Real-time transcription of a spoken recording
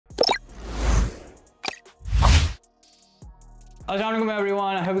Assalamualaikum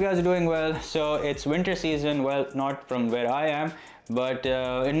everyone, I hope you guys are doing well. So it's winter season, well, not from where I am, but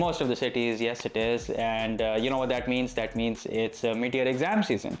in most of the cities, yes it is. And you know what that means? That means it's mid-year exam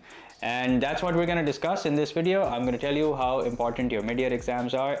season. And that's what we're going to discuss in this video. I'm going to tell you how important your mid-year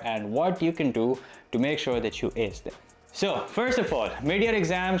exams are and what you can do to make sure that you ace them. So first of all, mid-year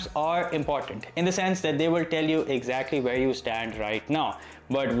exams are important in the sense that they will tell you exactly where you stand right now.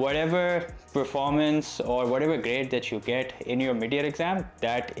 But whatever performance or whatever grade that you get in your mid-year exam,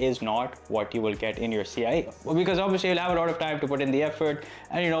 that is not what you will get in your CIE. Because obviously you'll have a lot of time to put in the effort,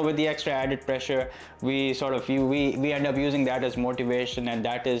 and you know, with the extra added pressure, we end up using that as motivation, and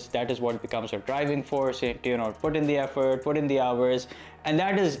that is what becomes our driving force. You know, put in the effort, put in the hours, and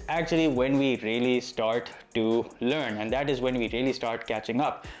that is actually when we really start to learn, and that is when we really start catching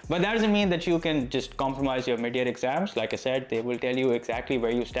up. But that doesn't mean that you can just compromise your mid-year exams. Like I said, they will tell you exactly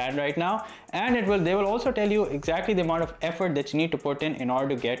where you stand right now, and they will also tell you exactly the amount of effort that you need to put in order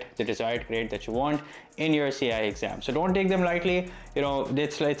to get the desired grade that you want in your CIE exam. So don't take them lightly. You know,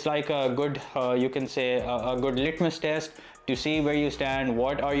 it's like a good you can say a good litmus test to see where you stand,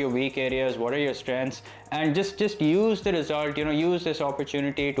 what are your weak areas, what are your strengths, and just use the result, you know, use this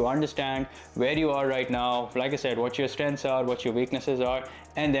opportunity to understand where you are right now. Like I said, what your strengths are, what your weaknesses are,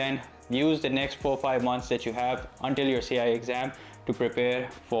 and then use the next 4 or 5 months that you have until your CIE exam to prepare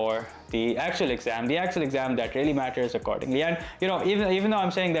for the actual exam that really matters accordingly. And you know, even though I'm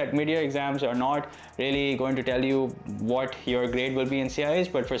saying that mid-year exams are not really going to tell you what your grade will be in CIEs,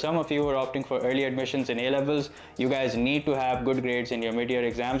 but for some of you who are opting for early admissions in A-levels, you guys need to have good grades in your mid-year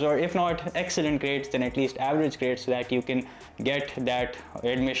exams, or if not excellent grades, then at least average grades, so that you can get that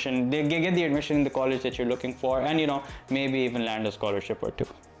admission, get the admission in the college that you're looking for, and you know, maybe even land a scholarship or two.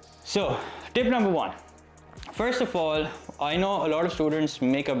 So tip number 1. First of all, I know a lot of students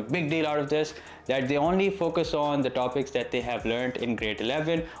make a big deal out of this, that they only focus on the topics that they have learned in grade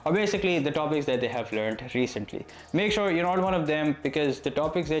 11, or basically the topics that they have learned recently. Make sure you're not one of them, because the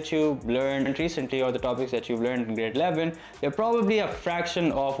topics that you learned recently or the topics that you've learned in grade 11, they're probably a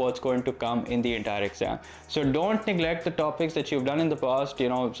fraction of what's going to come in the entire exam. So don't neglect the topics that you've done in the past. You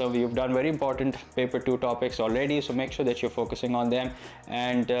know, so you've done very important paper 2 topics already, so make sure that you're focusing on them,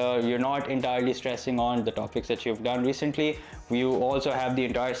 and you're not entirely stressing on the topics that you've done recently. You also have the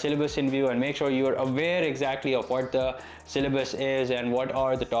entire syllabus in view, and make sure you are aware exactly of what the syllabus is and what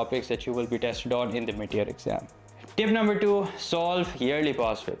are the topics that you will be tested on in the mid-year exam. Tip number 2, solve yearly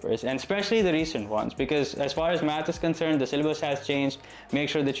past papers, and especially the recent ones, because as far as math is concerned, the syllabus has changed. Make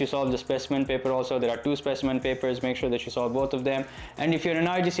sure that you solve the specimen paper also. There are 2 specimen papers. Make sure that you solve both of them. And if you're an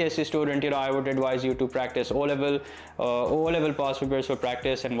IGCSE student, you know, I would advise you to practice O-level past papers for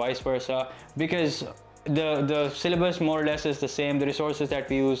practice, and vice versa, because the syllabus more or less is the same. The resources that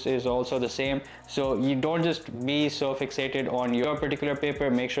we use is also the same, so you don't just be so fixated on your particular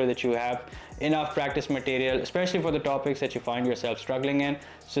paper. Make sure that you have enough practice material, especially for the topics that you find yourself struggling in,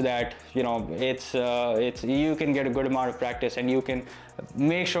 so that you know you can get a good amount of practice, and you can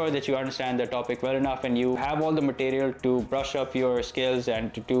make sure that you understand the topic well enough, and you have all the material to brush up your skills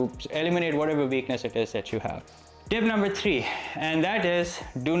and to eliminate whatever weakness it is that you have. Tip number 3, and that is,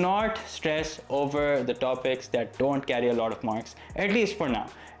 do not stress over the topics that don't carry a lot of marks, at least for now,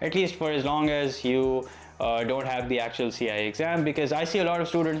 at least for as long as you don't have the actual CIE exam, because I see a lot of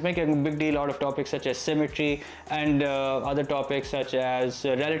students make a big deal out of topics such as symmetry and other topics such as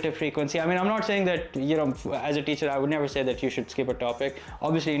relative frequency. I mean, I'm not saying that, you know, as a teacher, I would never say that you should skip a topic.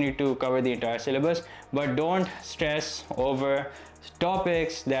 Obviously, you need to cover the entire syllabus, but don't stress over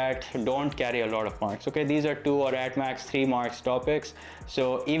topics that don't carry a lot of marks. Okay, these are 2 or at max 3 marks topics.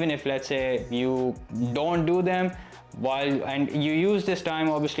 So even if, let's say, you don't do them, and you use this time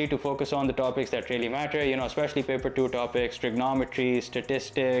obviously to focus on the topics that really matter, you know, especially paper 2 topics, trigonometry,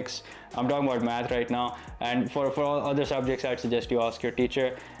 statistics. I'm talking about math right now, and for all other subjects, I'd suggest you ask your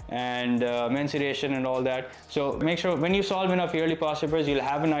teacher, and mensuration and all that. So make sure when you solve enough yearly past papers, you'll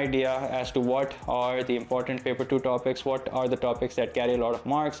have an idea as to what are the important paper 2 topics, what are the topics that carry a lot of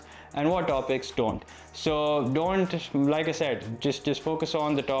marks, and what topics don't. So don't, like I said, just focus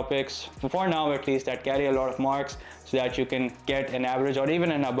on the topics, for now at least, that carry a lot of marks, so that you can get an average or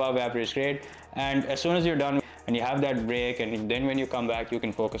even an above average grade. And as soon as you're done and you have that break, and then when you come back, you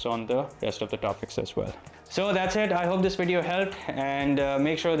can focus on the rest of the topics as well. So that's it. I hope this video helped, and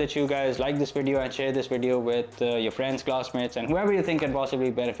make sure that you guys like this video and share this video with your friends, classmates, and whoever you think can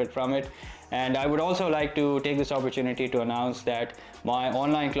possibly benefit from it. And I would also like to take this opportunity to announce that my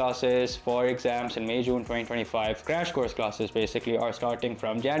online classes for exams in May, June 2025, crash course classes basically, are starting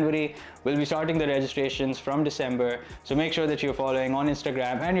from January. We'll be starting the registrations from December. So make sure that you're following on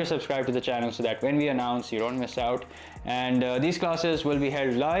Instagram and you're subscribed to the channel so that when we announce, you don't miss out. And these classes will be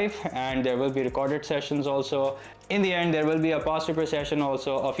held live, and there will be recorded sessions also. In the end, there will be a past paper session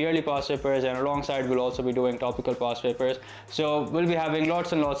also of yearly past papers, and alongside we'll also be doing topical past papers. So we'll be having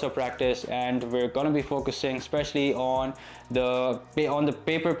lots and lots of practice, and we're going to be focusing especially on the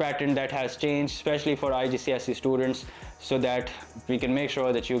paper pattern that has changed, especially for IGCSE students, so that we can make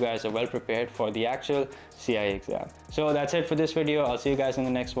sure that you guys are well prepared for the actual CIE exam. So that's it for this video. I'll see you guys in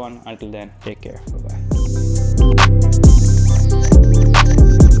the next one. Until then, take care. Bye-bye.